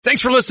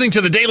Thanks for listening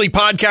to the daily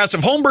podcast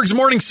of Holmberg's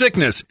Morning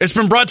Sickness. It's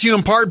been brought to you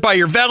in part by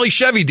your Valley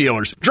Chevy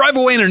dealers. Drive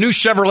away in a new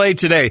Chevrolet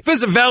today.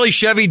 Visit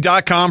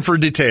valleychevy.com for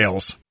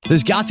details.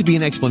 There's got to be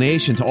an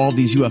explanation to all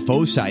these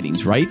UFO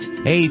sightings, right?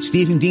 Hey, it's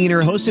Stephen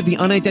Diener, host of the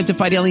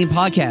Unidentified Alien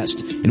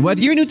Podcast. And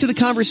whether you're new to the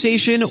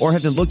conversation or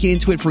have been looking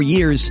into it for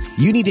years,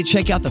 you need to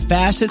check out the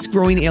fastest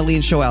growing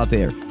alien show out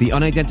there, the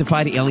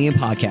Unidentified Alien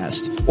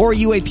Podcast, or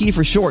UAP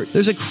for short.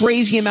 There's a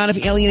crazy amount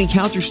of alien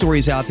encounter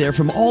stories out there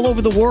from all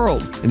over the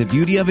world. And the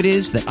beauty of it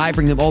is that I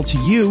bring them all to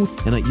you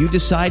and let you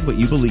decide what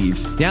you believe.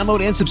 Download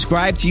and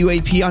subscribe to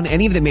UAP on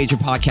any of the major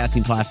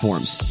podcasting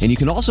platforms. And you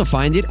can also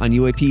find it on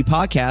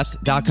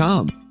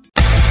UAPpodcast.com.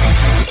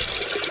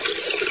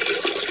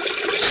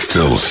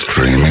 Still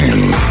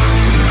streaming.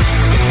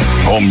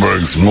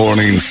 Holmberg's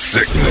Morning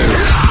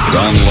Sickness.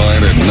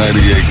 Online at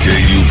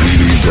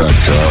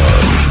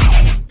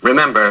 98kupd.com.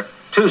 Remember,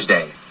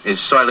 Tuesday is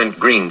Soylent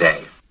Green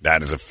Day.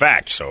 That is a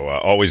fact, so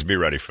always be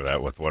ready for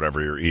that with whatever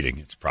you're eating.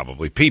 It's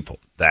probably people.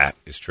 That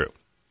is true.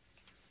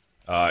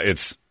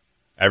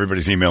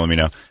 Everybody's emailing me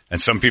now. And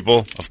some people,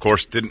 of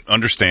course, didn't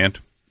understand.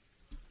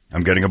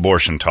 I'm getting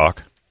abortion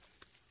talk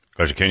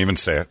because you can't even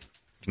say it.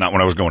 It's not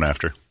what I was going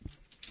after.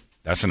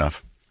 That's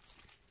enough.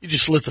 You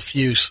just lit the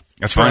fuse.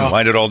 That's fine.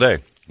 Light it all day.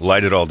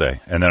 Light it all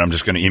day. And then I'm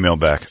just going to email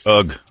back,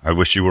 ugh, I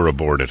wish you were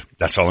aborted.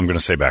 That's all I'm going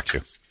to say back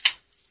to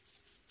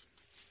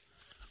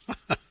you.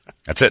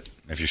 That's it.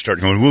 If you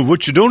start going, well,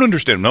 what you don't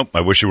understand. Nope,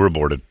 I wish you were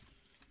aborted.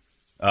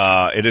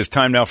 It is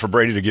time now for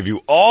Brady to give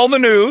you all the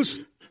news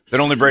that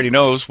only Brady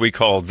knows. We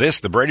call this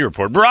the Brady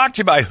Report, brought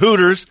to you by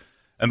Hooters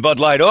and Bud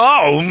Light.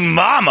 Oh,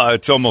 mama,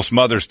 it's almost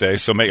Mother's Day,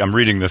 so I'm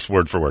reading this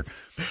word for word.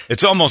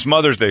 It's almost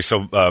Mother's Day,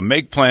 so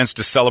make plans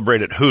to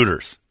celebrate at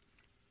Hooters.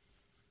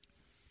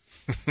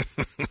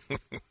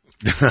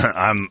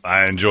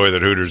 I enjoy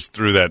that Hooters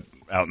threw that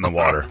out in the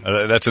water.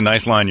 That's a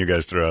nice line you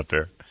guys threw out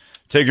there.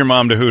 Take your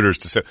mom to Hooters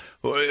to say,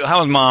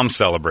 how is mom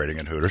celebrating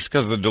at Hooters?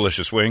 Because of the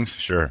delicious wings?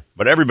 Sure.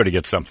 But everybody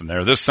gets something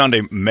there. This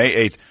Sunday,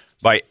 May 8th,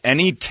 buy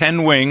any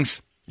 10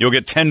 wings, you'll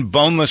get 10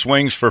 boneless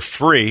wings for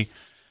free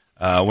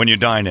when you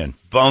dine in.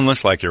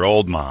 Boneless like your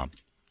old mom.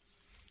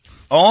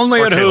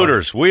 Only at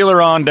Hooters. Wheel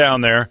her on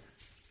down there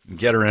and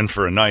get her in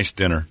for a nice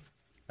dinner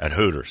at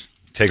Hooters.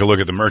 Take a look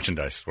at the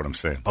merchandise, is what I'm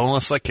saying.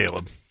 Boneless like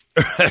Caleb.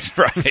 That's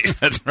right.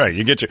 That's right.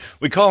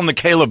 We call them the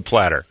Caleb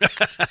platter.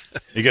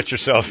 You get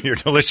yourself your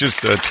delicious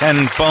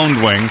 10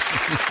 boned wings,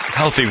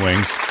 healthy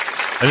wings,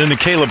 and then the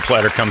Caleb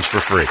platter comes for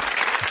free.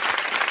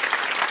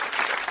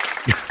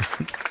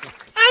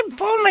 I'm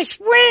boneless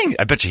wing.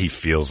 I bet you he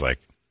feels like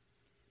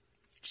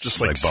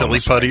just like silly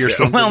putty wings. or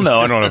something. Well,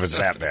 no, I don't know if it's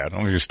that bad. I don't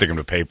think you stick him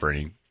to paper and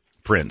he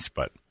prints,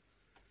 but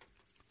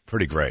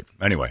pretty great.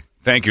 Anyway,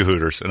 thank you,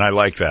 Hooters, and I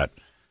like that.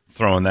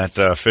 Throwing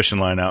that fishing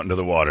line out into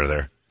the water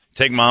there.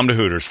 Take mom to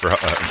Hooters for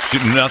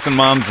nothing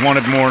mom's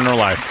wanted more in her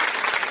life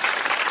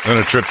than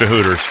a trip to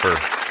Hooters for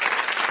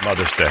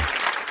Mother's Day.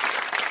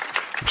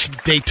 Some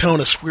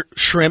Daytona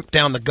shrimp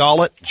down the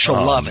gullet. She'll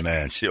love it.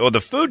 Man. The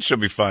food she'll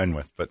be fine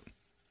with, but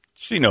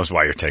she knows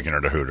why you're taking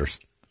her to Hooters.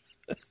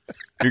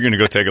 You're going to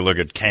go take a look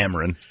at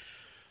Cameron,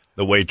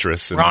 the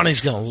waitress. Ronnie's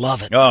going to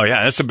love it. Oh,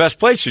 yeah. That's the best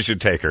place you should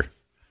take her.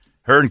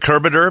 Her and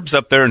Kerbit Herbs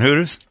up there in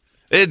Hooters.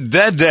 It's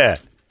dead.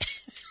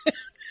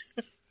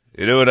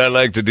 You know what I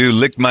like to do?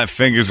 Lick my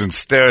fingers and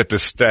stare at the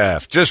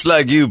staff. Just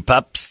like you,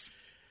 Pops.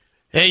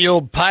 Hey, you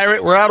old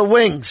pirate, we're out of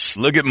wings.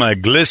 Look at my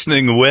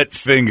glistening wet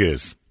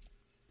fingers.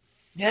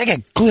 Yeah, I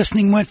got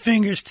glistening wet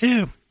fingers,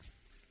 too.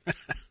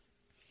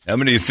 How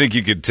many do you think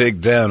you could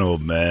take down,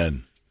 old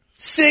man?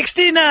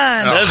 69.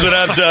 That's what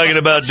I'm talking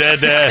about,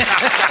 Dad.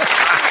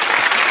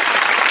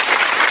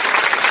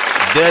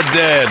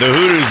 Dad, the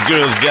Hooters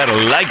girl's got a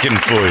liking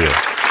for you.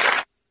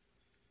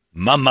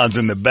 Mama's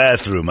in the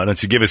bathroom. Why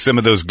don't you give us some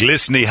of those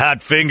glistening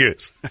hot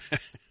fingers?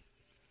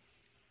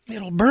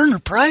 It'll burn her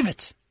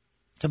privates.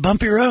 It's a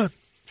bumpy road.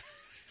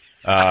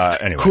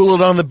 Anyway. Cool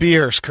it on the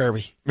beers,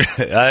 Kirby.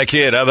 I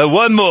can't. I'll have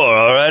one more,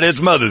 all right?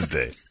 It's Mother's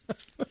Day.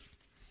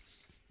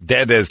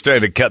 Dad's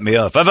trying to cut me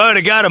off. I've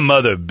already got a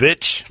mother,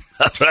 bitch.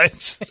 All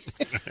right?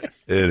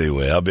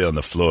 Anyway, I'll be on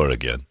the floor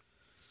again.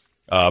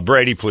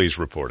 Brady, please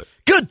report it.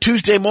 Good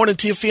Tuesday morning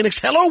to you, Phoenix.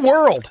 Hello,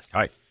 world.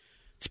 Hi.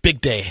 It's a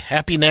big day.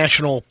 Happy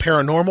National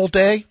Paranormal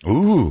Day.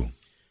 Ooh.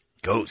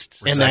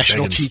 Ghosts. And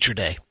National Teacher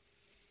Day.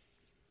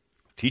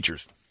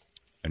 Teachers.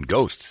 And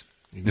ghosts.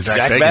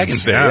 Zach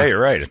Bagans Day. Yeah,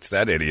 you're right. It's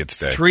that idiot's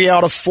day. 3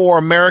 out of 4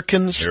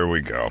 Americans Here we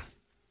go.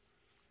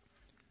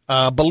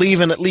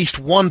 believe in at least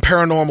one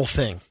paranormal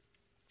thing.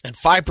 And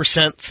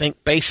 5%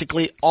 think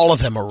basically all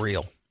of them are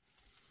real.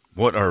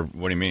 What do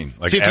you mean?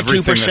 Like 52%,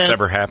 everything that's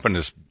ever happened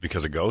is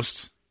because of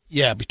ghosts?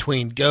 Yeah,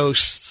 between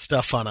ghosts,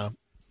 stuff on a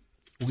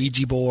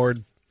Ouija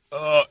board.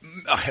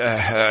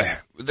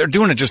 They're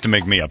doing it just to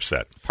make me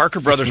upset. Parker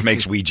Brothers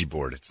makes Ouija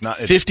board. It's not.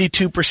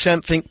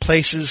 52% think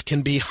places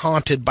can be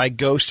haunted by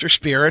ghosts or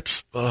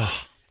spirits. Ugh.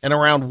 And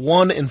around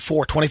 1 in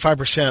 4,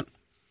 25%,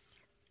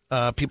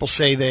 people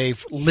say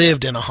they've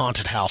lived in a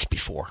haunted house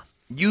before.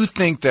 You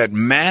think that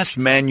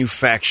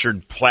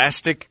mass-manufactured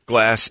plastic,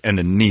 glass, and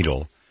a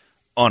needle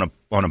on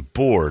a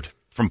board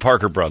from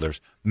Parker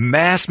Brothers,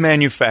 mass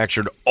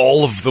manufactured.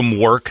 All of them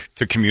work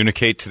to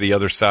communicate to the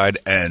other side,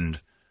 and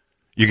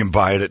you can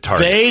buy it at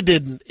Target. They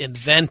didn't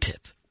invent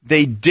it.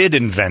 They did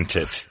invent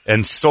it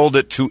and sold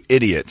it to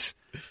idiots.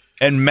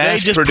 And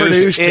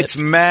mass-produced it. It's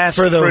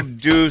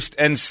mass-produced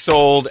and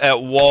sold at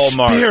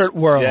Walmart. Spirit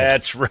World.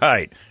 That's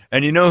right.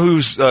 And you know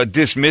who's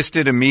dismissed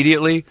it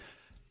immediately?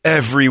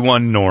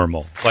 Everyone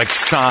normal. Like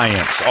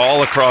science.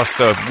 All across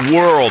the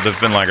world have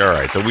been like, all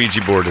right, the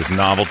Ouija board is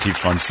novelty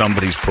fun.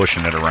 Somebody's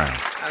pushing it around.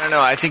 I don't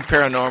know. I think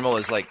paranormal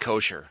is like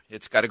kosher.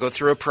 It's got to go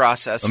through a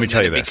process. Let me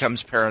tell you it this.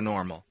 Becomes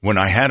paranormal. When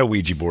I had a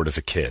Ouija board as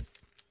a kid,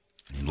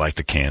 you light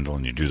the candle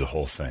and you do the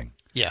whole thing.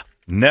 Yeah.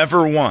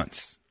 Never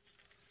once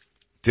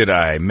did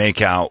I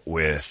make out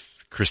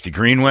with Christy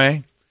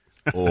Greenway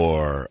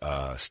or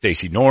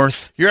Stacy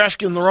North. You're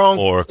asking the wrong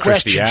or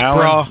Christy questions, Allen.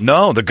 bro.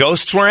 No, the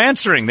ghosts were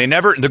answering.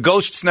 The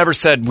ghosts never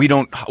said we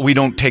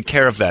don't take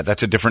care of that.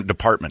 That's a different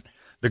department.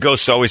 The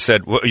ghosts always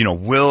said, well,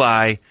 will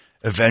I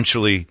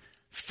eventually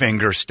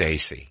finger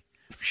Stacy?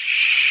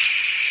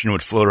 Shh, and it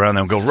would float around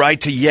there and go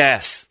right to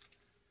yes.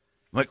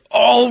 I'm like,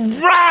 all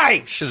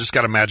right. Should have just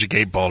got a magic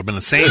 8-ball. It'd have been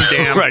the same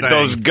damn right, thing.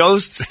 those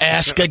ghosts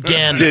Ask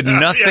again. did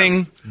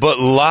nothing but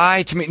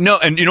lie to me. No,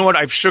 and you know what?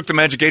 I shook the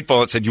magic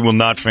 8-ball and said, you will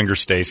not finger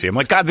Stacy. I'm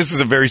like, God, this is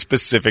a very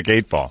specific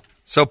 8-ball.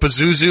 So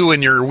Pazuzu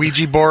and your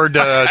Ouija board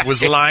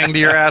was lying to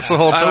your ass the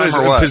whole time,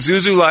 or what?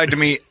 Pazuzu lied to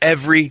me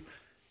every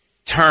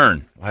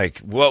turn. Like,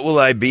 what will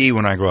I be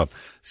when I grow up?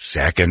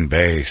 Second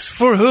base.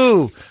 For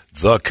who?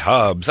 The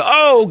Cubs.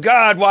 Oh,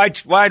 God, why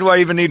do I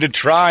even need to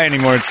try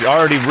anymore? It's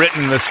already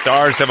written. The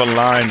stars have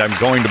aligned. I'm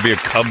going to be a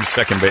Cubs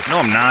second base. No,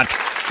 I'm not.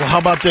 Well, how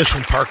about this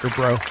one, Parker,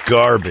 bro?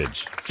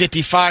 Garbage.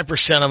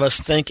 55% of us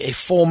think a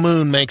full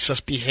moon makes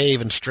us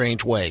behave in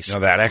strange ways. Now,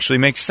 that actually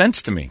makes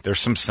sense to me. There's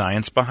some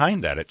science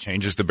behind that. It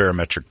changes the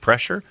barometric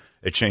pressure.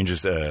 It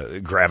changes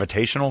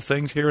gravitational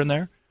things here and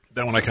there.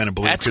 That one I kind of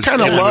believe. That's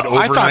kind of low.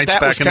 I thought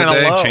that was kind of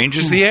low. It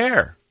changes the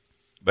air.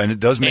 And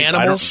it does make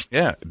animals.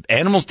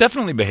 Animals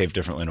definitely behave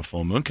differently in a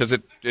full moon because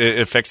it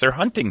affects their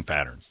hunting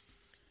patterns.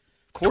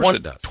 Of course,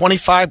 it does.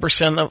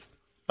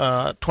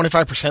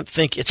 25%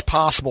 think it's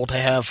possible to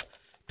have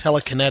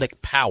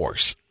telekinetic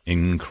powers.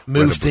 Incredible.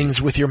 Move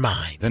things with your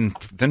mind.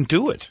 Then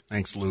do it.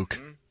 Thanks,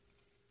 Luke.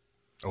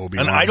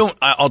 And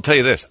I'll tell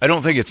you this. I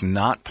don't think it's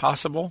not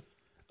possible.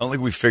 I don't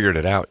think we figured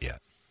it out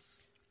yet.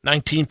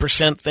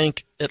 19%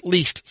 think at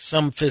least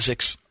some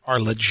physics are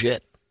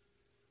legit.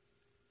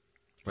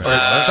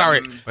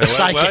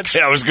 Psychics.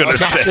 Yeah, I was going to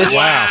say.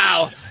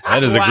 Wow.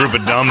 That is a group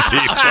of dumb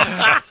people.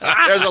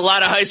 There's a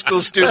lot of high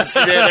school students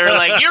today. They're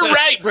like, you're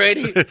right,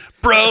 Brady.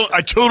 Bro,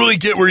 I totally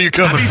get where you're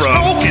coming from.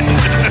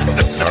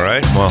 All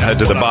right. Well, head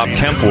to the Bob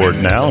Kemp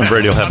ward now, and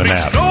Brady will have a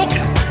nap.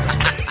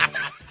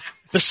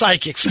 The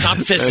psychics, not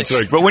physics.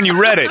 That's right. But when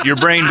you read it, your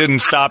brain didn't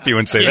stop you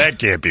and say, that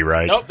can't be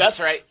right. Nope,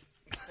 that's right.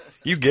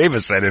 You gave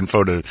us that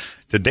info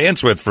to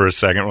dance with for a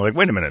second. We're like,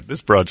 wait a minute,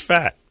 this broad's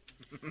fat.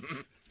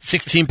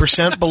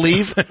 16%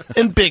 believe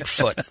in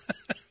Bigfoot.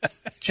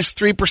 Just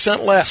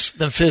 3% less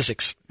than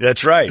physics.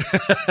 That's right.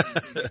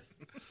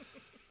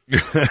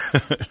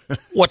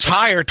 What's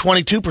higher,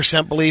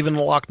 22% believe in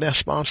the Loch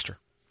Ness Monster.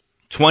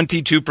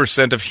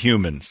 22% of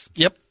humans.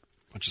 Yep.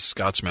 Bunch of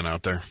Scotsmen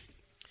out there.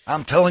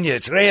 I'm telling you,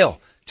 it's real.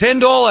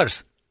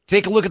 $10.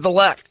 Take a look at the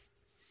lek.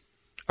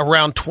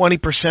 Around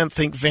 20%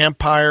 think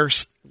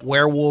vampires,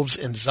 werewolves,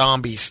 and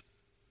zombies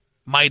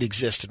might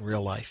exist in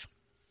real life.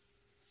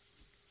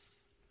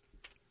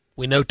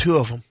 We know 2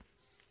 of them.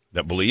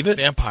 That believe it?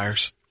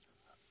 Vampires.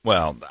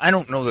 Well, I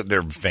don't know that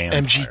they're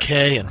vampires.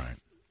 MGK and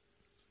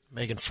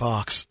Megan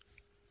Fox.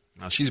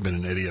 Now, she's been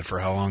an idiot for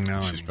how long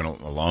now? She's been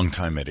a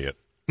long-time idiot.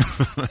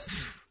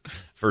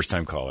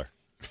 First-time caller.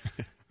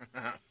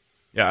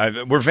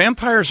 Yeah, were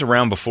vampires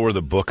around before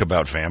the book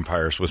about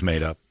vampires was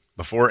made up?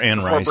 Before Anne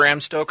Rice? Before Bram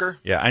Stoker?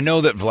 Yeah, I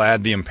know that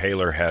Vlad the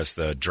Impaler has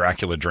the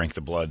Dracula drink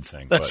the blood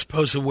thing. That's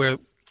supposedly where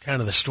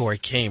kind of the story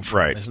came from,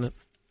 right. Isn't it?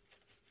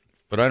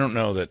 But I don't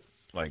know that,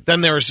 like...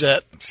 Then there was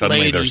that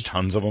suddenly lady there's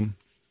tons of them.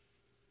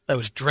 That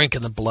was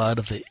drinking the blood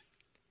of the...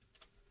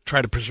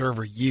 Try to preserve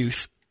her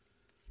youth.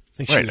 I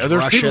think she Right, was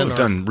there's Russian people who've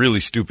done really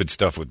stupid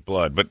stuff with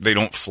blood, but they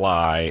don't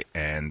fly,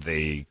 and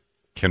they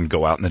can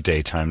go out in the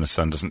daytime. The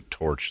sun doesn't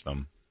torch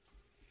them.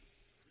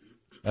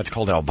 That's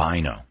called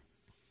albino.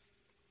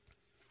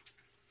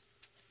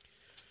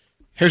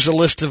 Here's a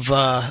list of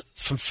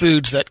some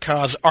foods that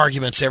cause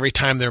arguments every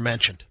time they're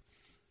mentioned.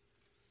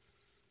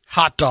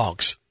 Hot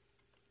dogs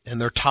and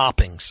their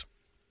toppings.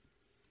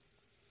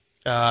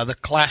 The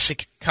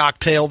classic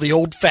cocktail, the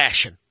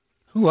old-fashioned.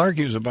 Who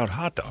argues about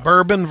hot dogs?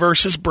 Bourbon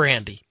versus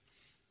brandy.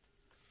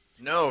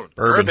 No,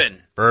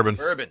 Bourbon. Bourbon.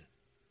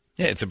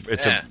 Yeah, it's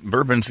a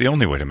bourbon's the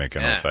only way to make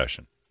an old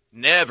fashioned.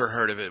 Never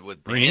heard of it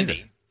with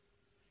brandy.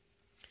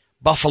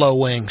 Buffalo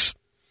wings.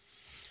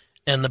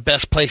 And the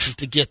best places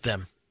to get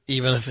them,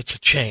 even if it's a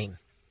chain.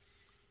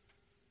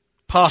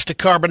 Pasta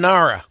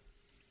carbonara.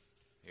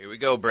 Here we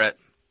go, Brett.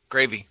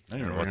 Gravy. I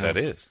don't know what that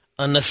is.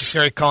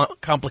 Unnecessary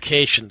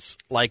complications,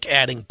 like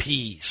adding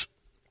peas.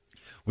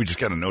 We just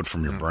got a note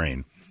from your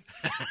brain.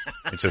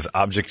 It says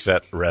objects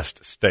at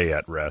rest stay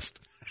at rest.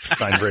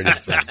 Signed Brady's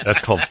thing.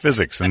 That's called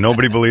physics, and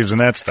nobody believes in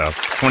that stuff.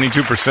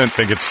 22%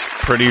 think it's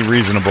pretty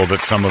reasonable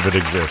that some of it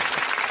exists.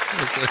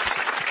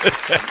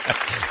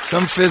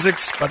 Some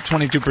physics, about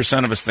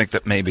 22% of us think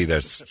that maybe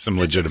there's some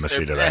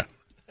legitimacy to that.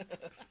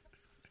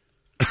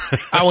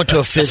 I went to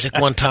a physic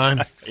one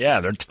time. Yeah,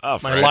 they're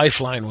tough. My right?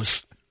 lifeline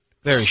was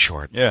very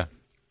short. Yeah.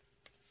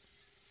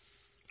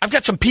 I've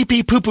got some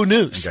pee-pee poo-poo I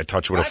news. think I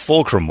touched what a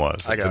fulcrum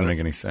was. That I got didn't it. make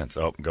any sense.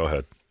 Oh, go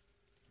ahead.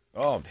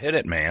 Oh, hit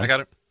it, man. I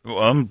got it. Well,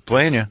 I'm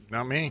playing you.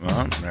 Not me.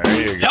 Well,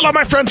 there you go. Hello,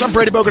 my friends. I'm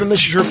Brady Bogan, and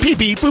this is your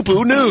pee-pee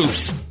poo-poo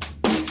news.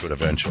 But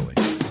eventually.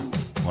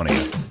 Funny.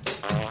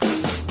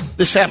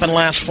 This happened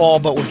last fall,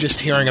 but we're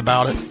just hearing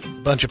about it. A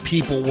bunch of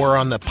people were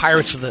on the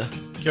Pirates of the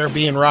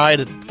Caribbean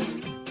ride at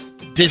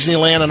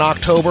Disneyland in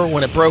October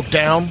when it broke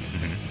down.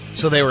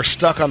 So they were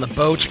stuck on the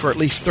boats for at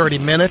least 30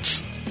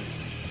 minutes.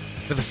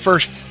 For the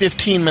first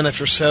 15 minutes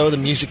or so, the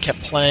music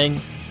kept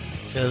playing.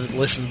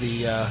 Listen to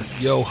the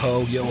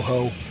Yo-Ho,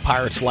 Yo-Ho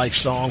Pirates Life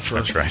song for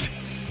That's right.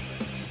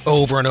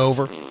 over and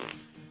over.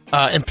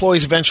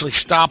 Employees eventually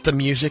stopped the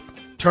music,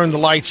 turned the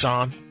lights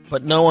on,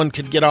 but no one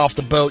could get off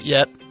the boat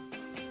yet.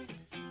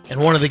 And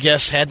one of the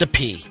guests had to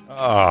pee.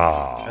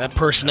 Oh. That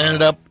person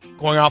ended up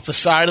going off the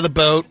side of the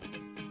boat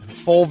in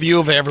full view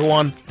of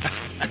everyone.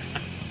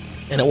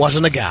 And it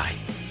wasn't a guy.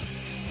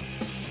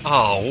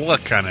 Oh,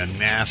 what kind of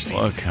nasty.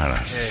 What kind of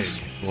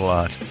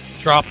slut?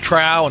 Dropped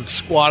trowel and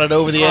squatted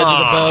over the edge of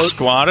the boat.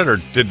 Squatted or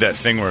did that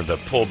thing where the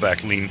pull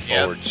back, lean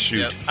forward,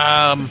 shoot?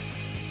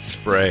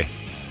 Spray.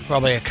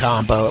 Probably a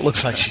combo. It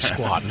looks like she's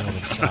squatting over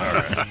the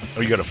side. Right.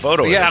 Oh, you got a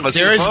photo Yeah, of it? let's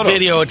There see is a photo.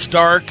 video. It's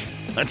dark.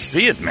 Let's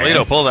see it, man.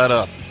 Lito, pull that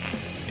up.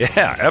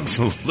 Yeah,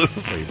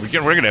 absolutely. We're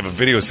going to have a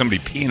video of somebody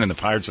peeing in the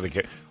Pirates of the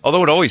Caribbean.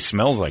 Although it always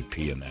smells like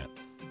pee in that.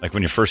 Like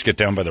when you first get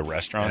down by the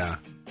restaurants. Yeah.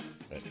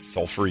 That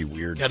sulfury,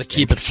 weird Got to stink.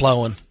 keep it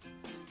flowing.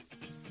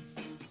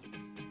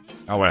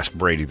 I'll ask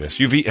Brady this.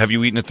 Have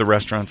you eaten at the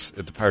restaurants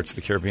at the Pirates of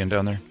the Caribbean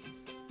down there?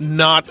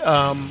 Not,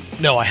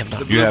 no, I have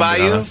not. You haven't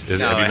Bayou? been on us? No, have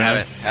you I been on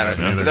haven't.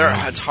 it?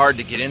 Haven't. It's hard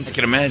to get I into.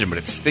 can imagine, but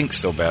it stinks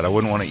so bad I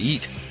wouldn't want to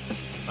eat.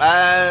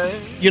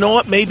 You know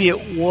what? Maybe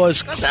it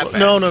was. Not that bad.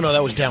 No,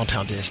 that was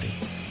downtown Disney.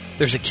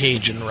 There's a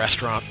Cajun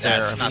restaurant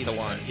there. That's not the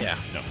one. Yeah.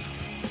 No.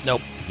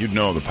 Nope. You'd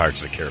know the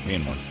Pirates of the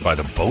Caribbean one by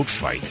the boat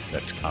fight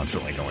that's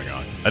constantly going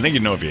on. I think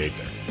you'd know if you ate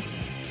there.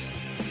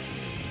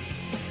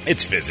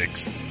 It's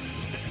physics.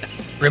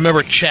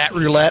 Remember Chat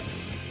Roulette?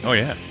 Oh,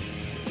 yeah.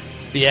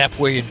 The app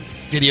where you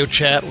video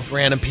chat with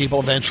random people,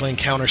 eventually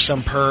encounter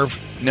some perv.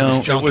 No,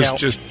 Just junk it was out.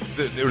 just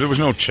there was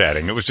no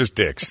chatting. It was just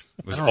dicks.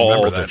 It was I don't all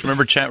remember that. dicks.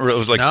 Remember chat? It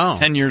was like No.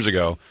 10 years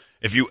ago.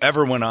 If you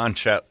ever went on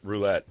chat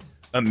roulette,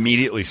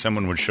 immediately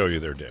someone would show you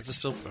their dick. Is it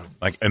still?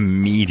 Like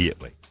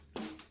immediately.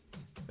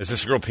 Is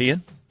this girl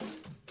peeing?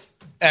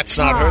 That's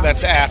not her.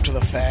 That's after the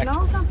fact.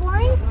 No, it's not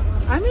boring.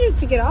 I'm ready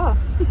to get off.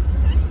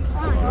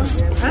 This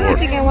is I before. don't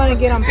think I want to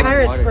get on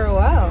Pirates for a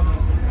while.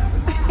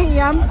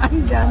 Yeah,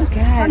 I'm done.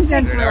 I'm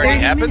done Did for it already 30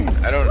 happen?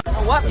 minutes. I don't.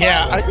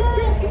 Yeah.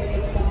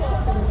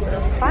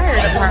 Fire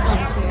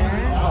department's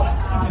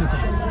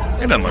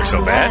here. It doesn't look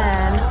so bad.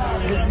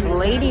 And this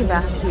lady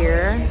back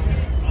here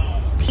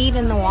peed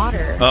in the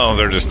water. Oh,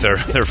 they're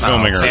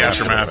filming it's her the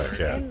after aftermath. the fact,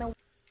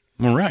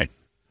 yeah. All right.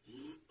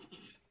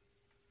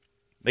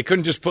 They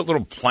couldn't just put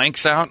little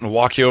planks out and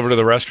walk you over to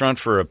the restaurant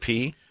for a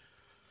pee?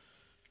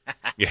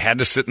 You had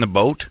to sit in the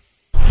boat?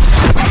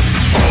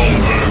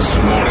 Holmberg's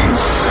morning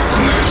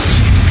sickness.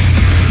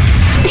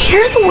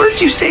 Hear the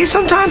words you say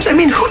sometimes? I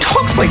mean, who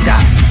talks like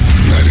that?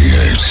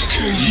 98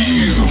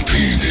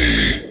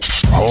 KUPD.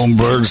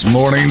 Holmberg's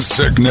morning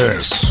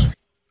sickness.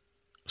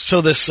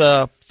 So this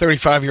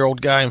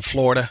 35-year-old guy in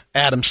Florida,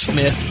 Adam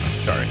Smith,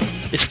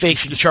 is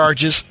facing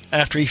charges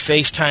after he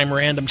FaceTimed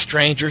random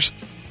strangers,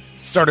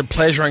 started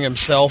pleasuring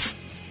himself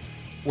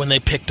when they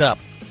picked up.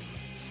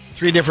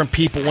 3 different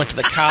people went to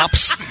the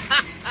cops.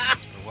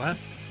 What?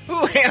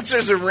 Who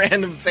answers a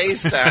random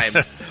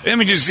FaceTime? Let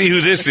me just see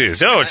who this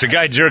is. Oh, it's a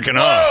guy jerking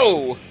off.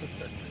 Whoa!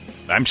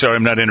 I'm sorry,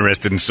 I'm not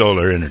interested in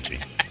solar energy.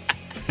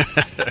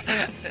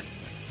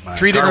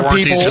 3 different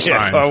warranty's people. just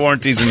Yeah, fine. our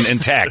warranty's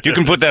intact. You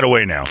can put that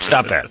away now.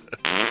 Stop that.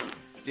 Do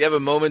you have a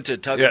moment to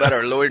talk Yeah. about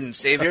our Lord and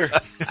Savior?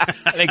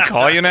 They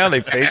call you now?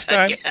 They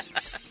FaceTime?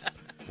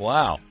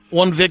 Wow.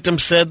 One victim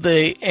said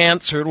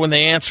when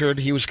they answered,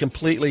 he was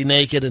completely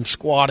naked and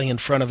squatting in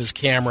front of his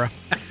camera.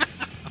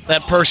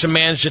 That person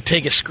managed to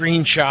take a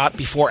screenshot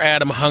before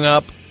Adam hung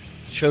up,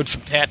 showed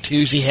some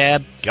tattoos he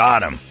had.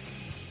 Got him.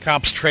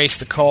 Cops traced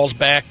the calls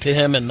back to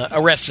him and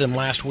arrested him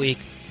last week.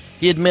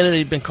 He admitted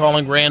he'd been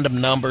calling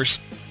random numbers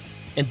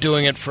and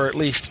doing it for at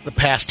least the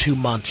past 2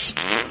 months.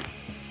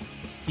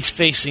 He's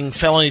facing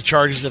felony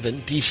charges of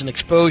indecent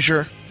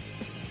exposure.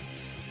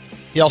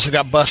 He also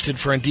got busted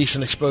for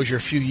indecent exposure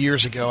a few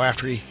years ago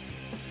after he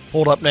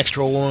pulled up next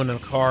to a woman in a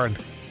car and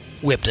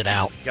whipped it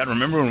out. God,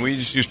 remember when we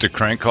just used to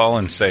crank call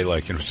and say,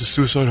 like, it was a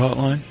suicide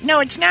hotline? No,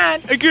 it's not.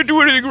 I can't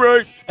do anything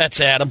right. That's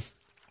Adam.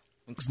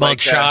 Looks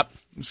Mugshot.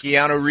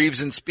 Keanu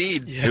Reeves in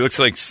Speed. He looks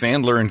like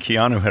Sandler and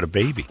Keanu had a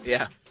baby.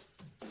 Yeah.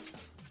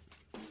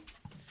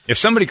 If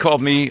somebody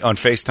called me on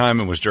FaceTime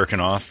and was jerking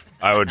off,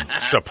 I would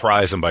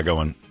surprise them by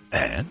going,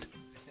 and?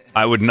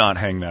 I would not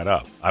hang that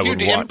up. You'd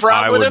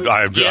improv with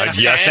him?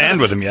 Yes,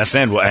 and with him. Yes,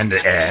 and.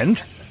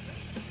 And?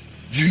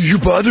 You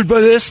bothered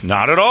by this?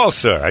 Not at all,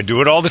 sir. I do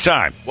it all the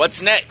time.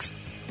 What's next?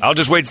 I'll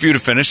just wait for you to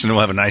finish, and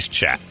we'll have a nice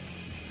chat.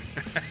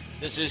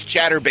 This is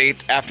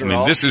chatterbait, after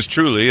all. This is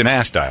truly an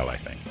ass dial, I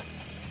think.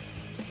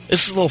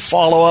 This is a little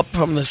follow-up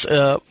from this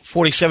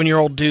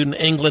 47-year-old dude in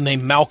England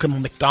named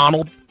Malcolm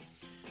McDonald.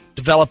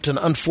 Developed an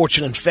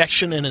unfortunate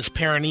infection in his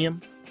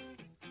perineum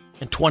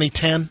in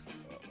 2010.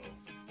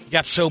 It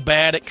got so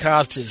bad it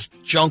caused his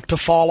junk to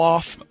fall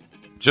off.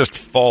 Just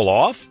fall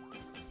off?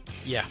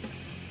 Yeah.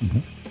 Mm-hmm.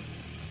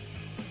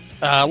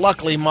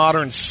 Luckily,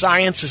 modern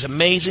science is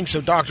amazing,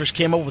 so doctors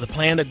came up with a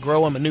plan to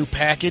grow him a new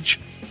package.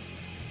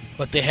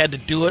 But they had to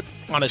do it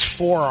on his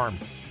forearm.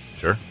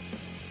 Sure.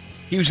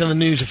 He was in the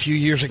news a few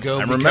years ago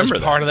because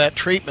part of that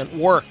treatment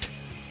worked.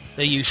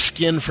 They used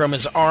skin from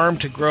his arm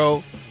to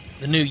grow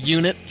the new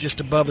unit just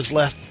above his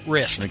left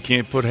wrist. I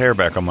can't put hair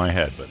back on my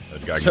head, but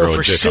that guy can so grow a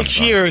for dick 6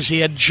 years,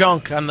 he had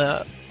junk on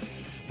the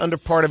under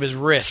part of his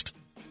wrist.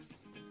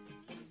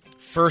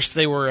 First,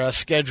 they were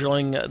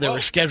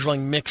scheduling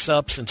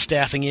mix-ups and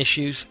staffing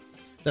issues.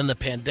 Then the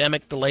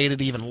pandemic delayed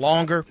it even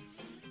longer.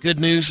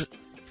 Good news,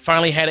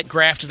 finally had it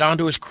grafted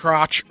onto his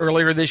crotch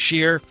earlier this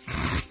year,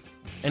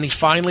 and he's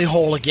finally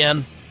whole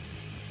again.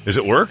 Does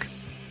it work?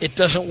 It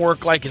doesn't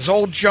work like his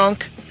old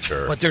junk,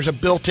 sure, but there's a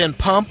built-in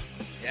pump.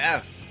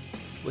 Yeah.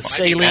 With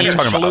saline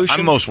solution.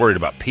 I'm most worried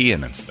about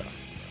peeing and stuff.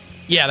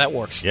 Yeah, that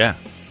works. Yeah.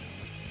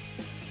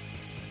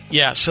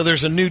 Yeah, so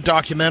there's a new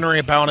documentary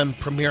about him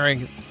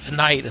premiering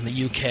tonight in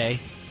the UK.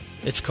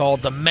 It's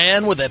called The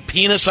Man with a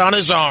Penis on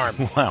His Arm.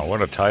 Wow,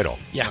 what a title.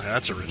 Yeah. Oh,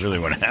 that's original. Really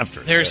went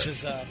after it. There's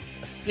his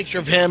picture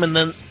of him and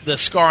then the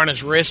scar on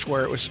his wrist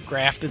where it was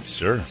grafted.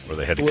 Sure, where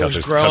they had to cut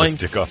his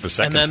dick off a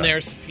second And then time.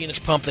 there's the penis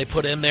pump they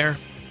put in there.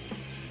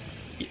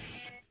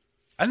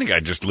 I think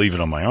I'd just leave it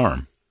on my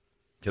arm.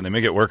 Can they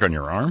make it work on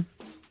your arm?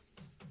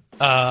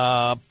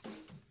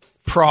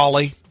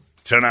 Probably.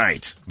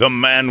 Tonight, the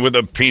man with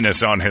a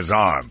penis on his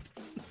arm.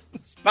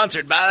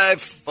 Sponsored by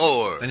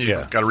Ford. Then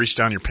you've got to reach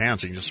down your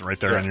pants. You can just right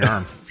there on your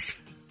arm.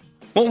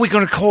 What are we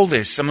going to call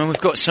this? I mean, we've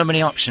got so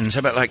many options. How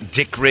about like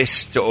dick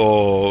wrist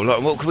or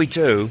like what could we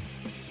do?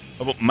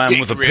 How about man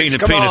dick with a wrist.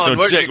 penis on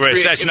What's dick your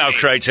wrist? That's no creativity?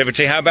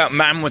 creativity. How about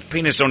man with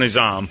penis on his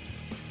arm?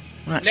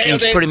 Well, that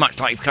Nailed seems it. pretty much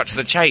like you've cut to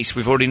the chase.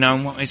 We've already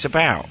known what it's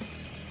about.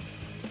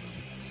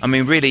 I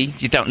mean, really,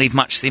 you don't leave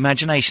much to the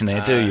imagination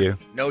there, do you?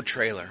 No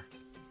trailer.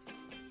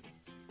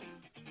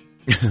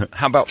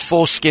 How about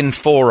foreskin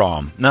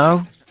forearm?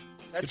 No?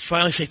 You'd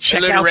finally say,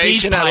 check out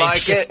these Alliteration, I like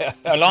pipes. it.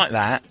 I like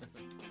that.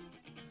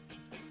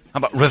 How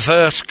about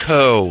reverse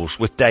curls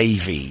with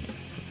Davey?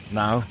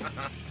 No?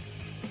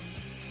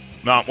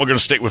 No, we're going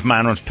to stick with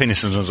man with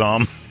penis on his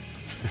arm.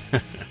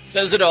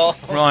 Says it all.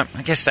 Right,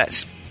 I guess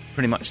that's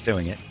pretty much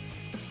doing it.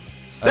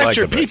 That's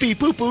your pee-pee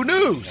poo-poo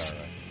news.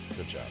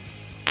 Good job.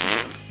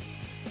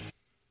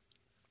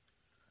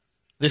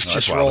 This No,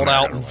 just that's why rolled I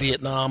out don't in know.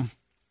 Vietnam.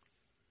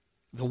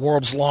 The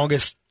world's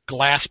longest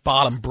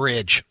glass-bottom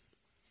bridge.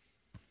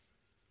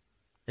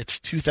 It's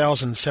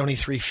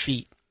 2,073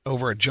 feet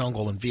over a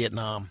jungle in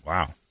Vietnam.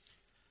 Wow.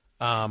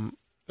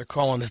 They're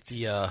calling it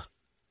the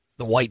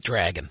White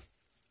Dragon.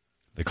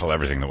 They call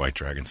everything the White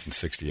Dragon since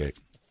 '68.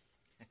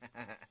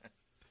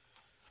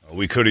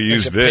 We could have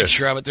There's used a this.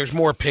 picture of it. There's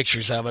more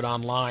pictures of it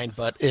online,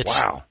 but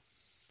it's Wow.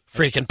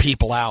 freaking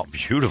people out.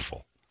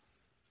 Beautiful.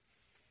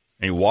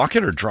 And you walk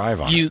it or drive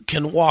on it? You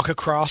can walk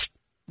across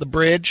the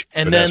bridge,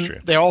 and then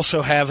Pedestrian. they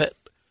also have it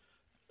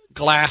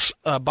glass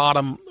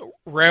bottom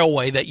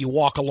railway that you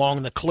walk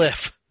along the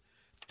cliff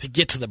to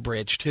get to the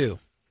bridge too.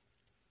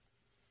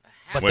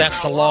 But Wait, that's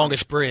the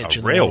longest bridge. A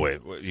in the railway?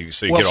 world.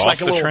 So you Well, get it's off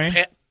like a the little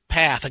train?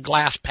 path, a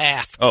glass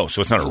path. Oh, so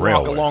it's not a You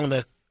railway. walk along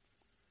the.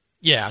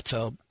 Yeah, it's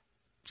a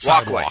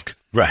Walkway. sidewalk.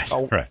 Right,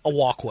 A, right. a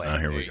walkway. Oh,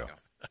 here we go.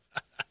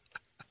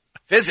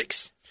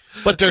 Physics.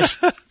 But there's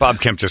Bob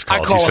Kemp just I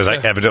called. call He it says,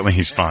 the- evidently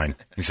he's fine.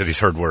 He said he's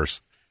heard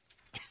worse.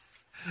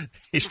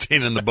 He's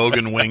staying in the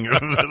bogan wing of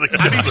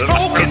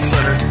the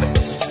center.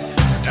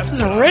 This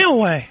is a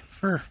railway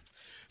for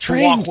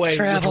train walkway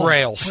travel with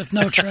rails. with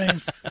no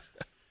trains.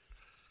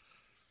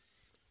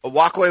 A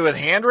walkway with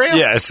handrails?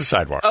 Yeah, it's a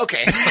sidewalk.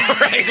 Okay.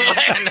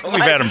 Right.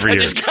 We've had them for I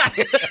years. just got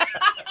it.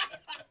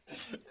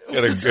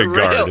 Got a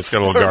guard. It's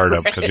got a little guard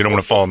up because you don't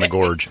want to fall in the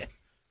gorge.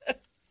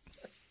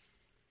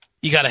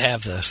 you got to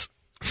have this.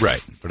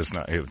 Right, but it's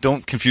not.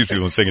 Don't confuse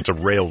people and saying it's a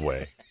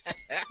railway.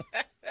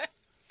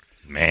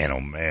 Man, oh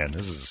man,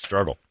 this is a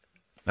struggle.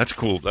 That's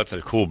cool. That's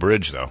a cool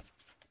bridge, though.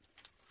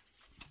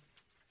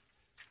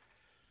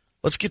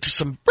 Let's get to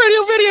some radio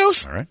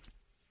videos. All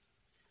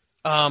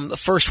right. The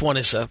first one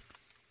is a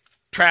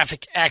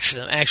traffic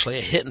accident, actually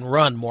a hit and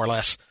run, more or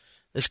less.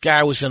 This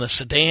guy was in a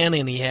sedan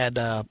and he had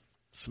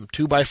some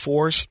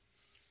 2x4s.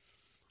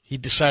 He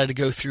decided to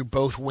go through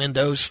both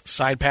windows,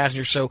 side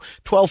passenger, so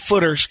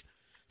 12-footers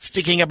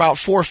sticking about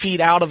 4 feet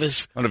out of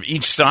his. Out of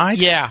each side?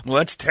 Yeah. Well,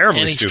 that's terribly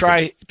and he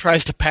stupid.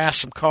 tries to pass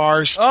some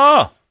cars.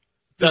 Oh.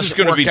 This is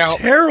going to be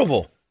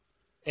terrible.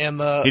 And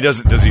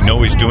does he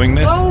know he's doing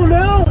this? Oh,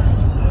 no.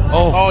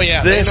 Oh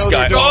yeah, this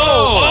guy.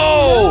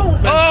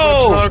 Clips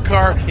another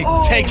car. He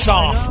takes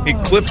off. He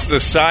clips the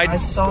side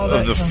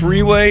of the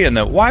freeway, and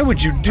why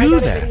would you do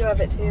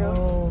that?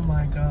 Oh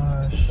my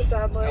gosh.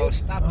 Stop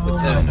with Oh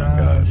that. my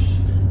gosh.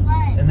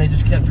 And they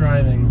just kept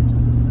driving.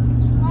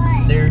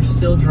 They're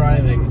still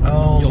driving.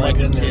 Oh You my like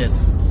goodness. the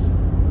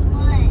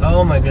kid.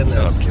 Oh my goodness. Shut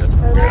up, kid.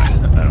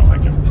 I don't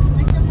like him.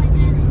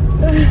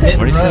 What did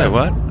he say?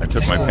 What? I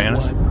took my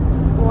pants?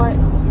 What?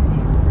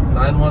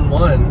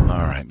 911.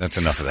 All right, that's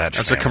enough of that.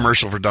 That's a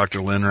commercial for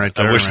Dr. Lynn right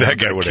there. I wish man. that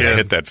guy would have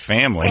hit that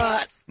family.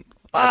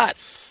 But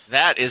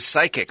that is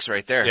psychics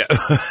right there. Yeah.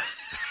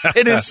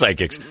 It is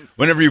psychics.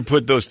 Whenever you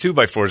put those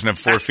 2x4s and have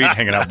 4 feet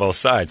hanging out both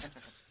sides,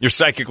 you're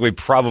psychically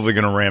probably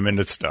going to ram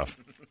into stuff.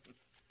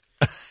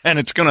 And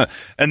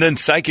then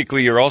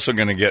psychically you're also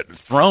going to get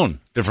thrown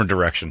different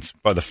directions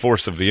by the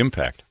force of the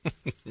impact.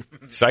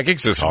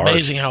 Psychics is hard.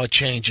 Amazing how it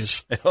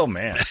changes. Oh,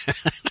 man.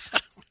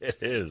 It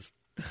is.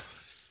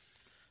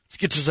 Let's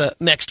get to the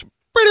next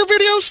radio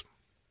videos.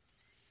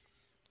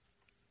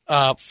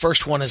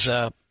 First one is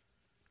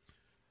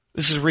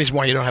this is the reason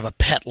why you don't have a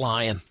pet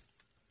lion.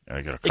 Yeah,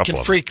 I got a It couple can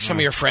of freak some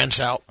of your friends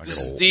out. This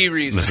is the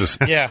reason. This is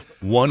Yeah.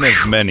 one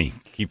of many.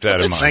 Keep that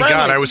in mind. Thank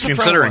God I was It's a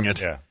considering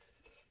friendly. it.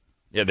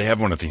 Yeah, they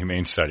have one at the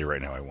Humane Society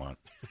right now I want.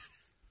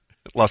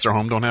 Luster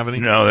Home don't have any?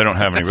 No, they don't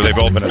have any. They've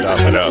all been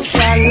adopted out.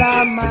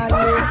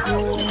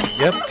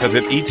 Yep, because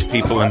it eats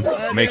people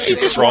and makes you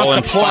just crawl wants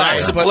in to play. fire.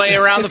 To play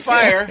around the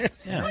fire.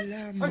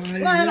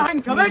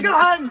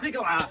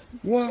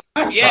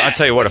 I'll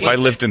tell you what, if I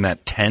lived in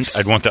that tent,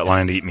 I'd want that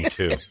lion to eat me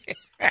too.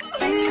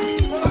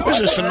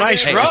 Those are some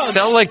nice Hey, rugs.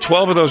 sell like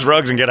 12 of those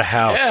rugs and get a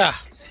house. Yeah.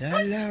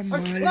 I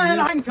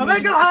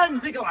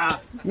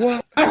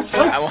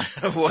want,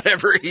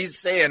 whatever he's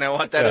saying, I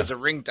want that as a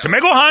ringtone.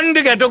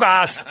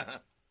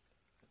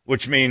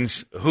 Which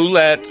means, who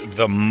let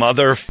the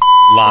mother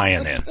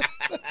lion in?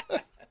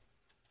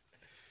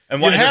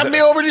 And You had me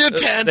over to your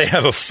tent They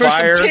have a for some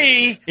fire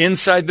tea.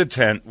 inside the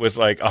tent with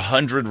like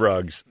 100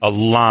 rugs, a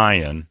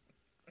lion.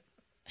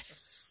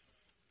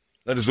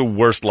 That is the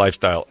worst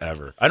lifestyle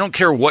ever. I don't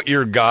care what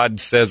your God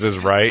says is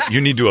right.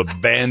 You need to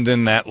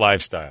abandon that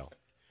lifestyle.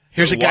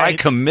 Here's a guy. Why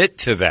commit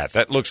to that?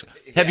 That looks.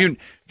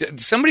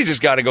 Somebody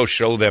just got to go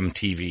show them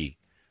TV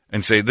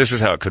and say this is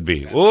how it could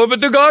be. Oh,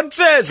 but the God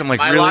says. I'm like,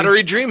 My really?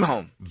 lottery dream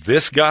home.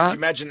 This God?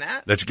 Imagine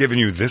that. That's giving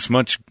you this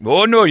much.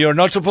 Oh no, you're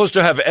not supposed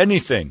to have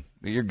anything.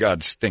 Your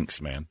God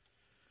stinks, man.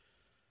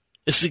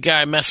 This is a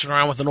guy messing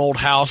around with an old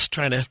house,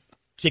 trying to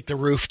kick the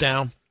roof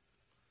down.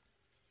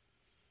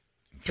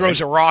 Throws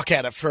a rock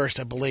at it first,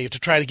 I believe, to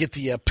try to get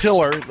the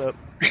pillar.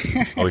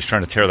 Oh, he's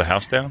trying to tear the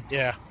house down?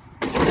 Yeah.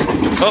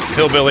 Oh,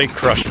 hillbilly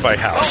crushed by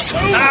house.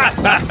 Good.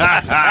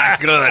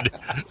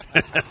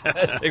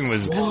 That thing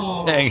was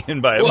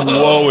hanging by.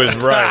 Whoa is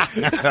right.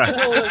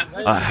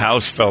 A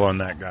house fell on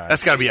that guy.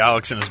 That's got to be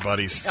Alex and his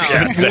buddies.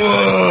 Yeah,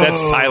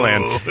 that's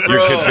Thailand.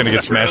 Your kid's going to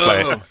get smashed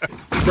by it.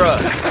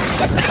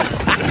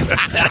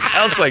 That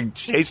house like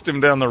chased him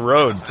down the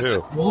road,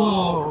 too.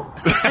 Whoa.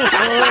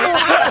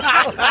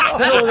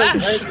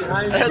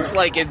 That's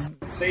like in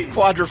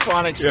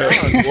quadraphonic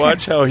sound. Yeah.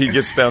 Watch how he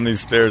gets down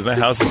these stairs. The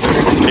house is chasing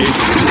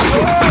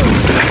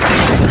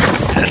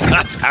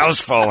him.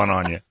 House falling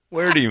on you.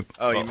 Where do you?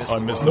 Oh, you missed I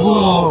missed the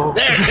the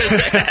There it is.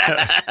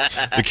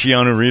 The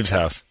Keanu Reeves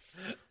house.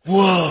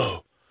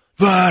 Whoa,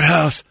 that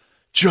house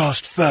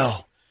just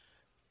fell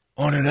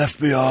on an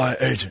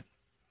FBI agent.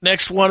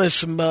 Next one is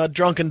some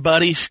drunken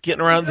buddies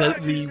getting around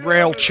the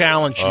rail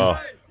challenge.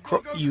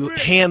 You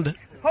hand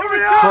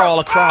crawl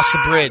across the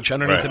bridge,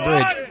 underneath the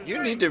bridge.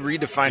 You need to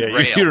redefine Yeah,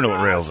 rail. you don't know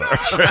what rails are.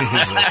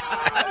 Jesus.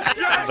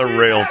 The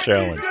rail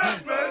challenge.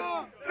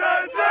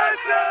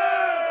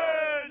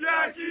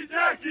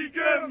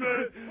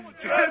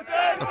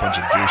 A bunch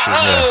of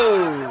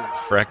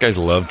douches. Frat guys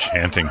love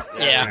chanting.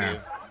 Yeah.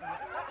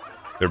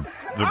 They're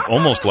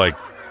almost like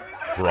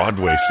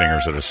Broadway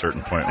singers at a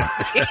certain point.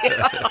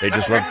 They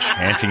just love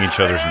chanting each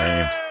other's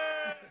names.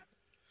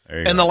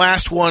 And the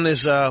last one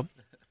is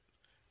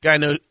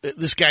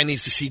this guy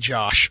needs to see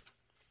Josh.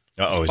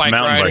 Uh-oh, he's Bike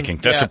mountain riding. biking.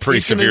 That's Yeah, a pretty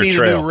he's gonna severe need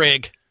trail. a new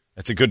rig.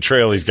 That's a good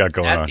trail he's got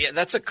going on. Yeah,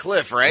 that's a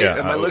cliff, right? Yeah.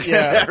 Am I looking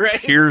at that right?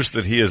 Appears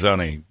that he is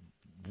on a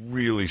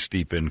really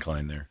steep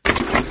incline there.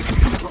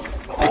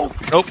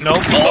 Oh, no.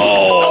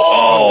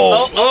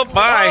 Oh,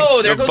 bye.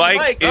 Oh, there the goes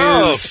bike the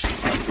bike.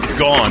 is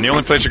gone. The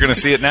only place you're going to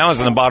see it now is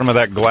in the bottom of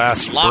that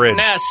glass Loch bridge.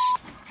 Ness.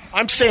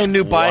 I'm saying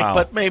new bike, Wow.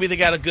 but maybe they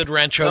got a good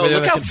wrench over Oh,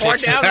 there. look that how can far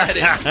fix down it.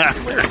 that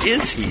is. Where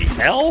is he?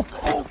 Hell?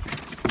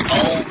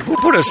 Who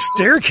put a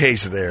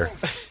staircase there?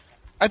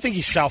 I think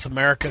he's South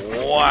America.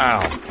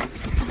 Wow.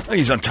 Oh,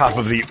 he's on top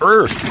of the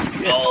earth.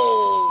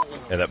 Oh.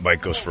 Yeah, that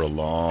bike goes for a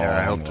long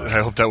I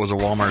hope that was a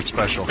Walmart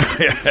special.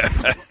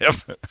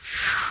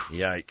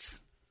 Yikes.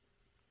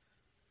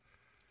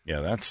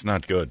 Yeah, that's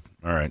not good.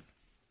 All right.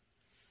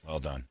 Well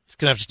done. He's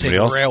going to have to take Anybody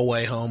a else?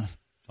 railway home.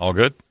 All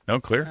good? No,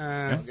 clear?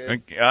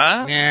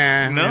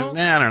 Yeah, No?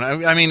 I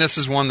don't know. I mean, this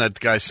is one that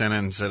guy sent in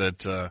and said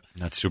it.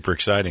 Not super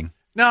exciting.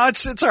 No,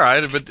 it's all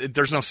right, but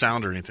there's no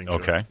sound or anything.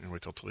 Okay. To it.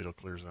 Wait till Toledo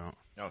clears out.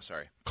 Oh,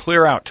 sorry.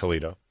 Clear out,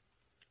 Toledo.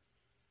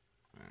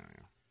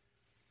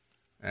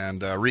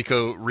 And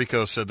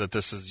Rico said that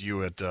this is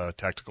you at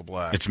Tactical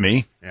Black. It's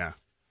me? Yeah.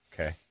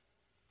 Okay.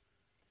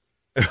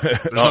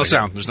 There's no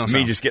sound. There's no sound.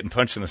 Me just getting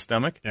punched in the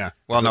stomach? Yeah.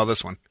 Well, no,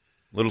 this one.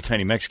 Little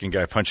tiny Mexican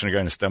guy punching a guy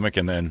in the stomach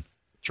and then...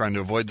 Trying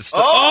to avoid the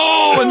stomach.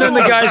 Oh, and then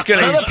the guy's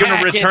going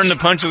to return the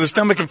punch to the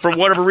stomach, and for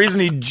whatever reason,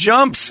 he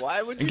jumps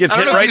and gets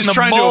hit right in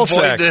the ball sack.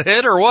 Trying to avoid the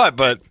hit or what,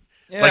 but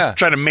like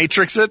trying to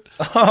matrix it.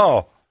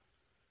 Oh.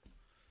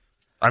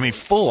 I mean,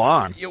 full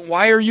on.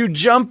 Why are you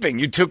jumping?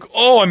 You took...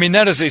 Oh, I mean,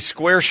 that is a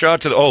square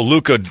shot to the... Oh,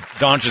 Luka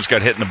Doncic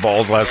got hit in the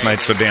balls last night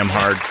so damn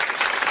hard.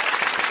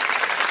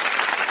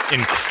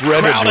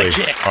 Incredibly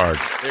hard.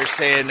 They're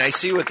saying, I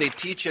see what they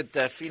teach at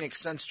the Phoenix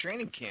Suns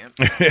training camp.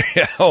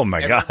 Oh,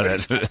 my God.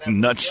 That's a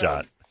nut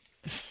shot.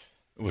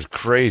 It was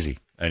crazy.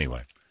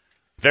 Anyway,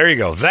 there you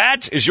go.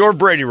 That is your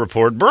Brady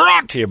Report,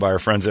 brought to you by our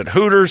friends at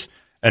Hooters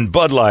and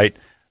Bud Light,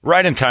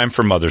 right in time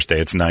for Mother's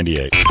Day. It's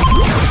 98.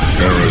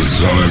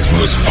 Arizona's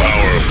most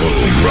powerful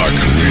rock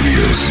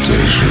radio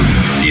station.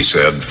 He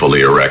said,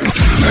 fully erect. 98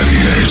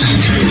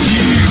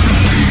 KUPD.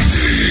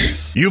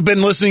 You've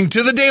been listening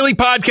to the daily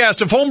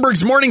podcast of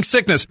Holmberg's Morning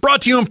Sickness,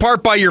 brought to you in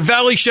part by your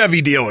Valley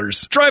Chevy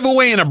dealers. Drive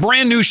away in a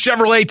brand new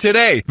Chevrolet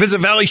today.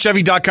 Visit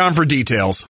valleychevy.com for details.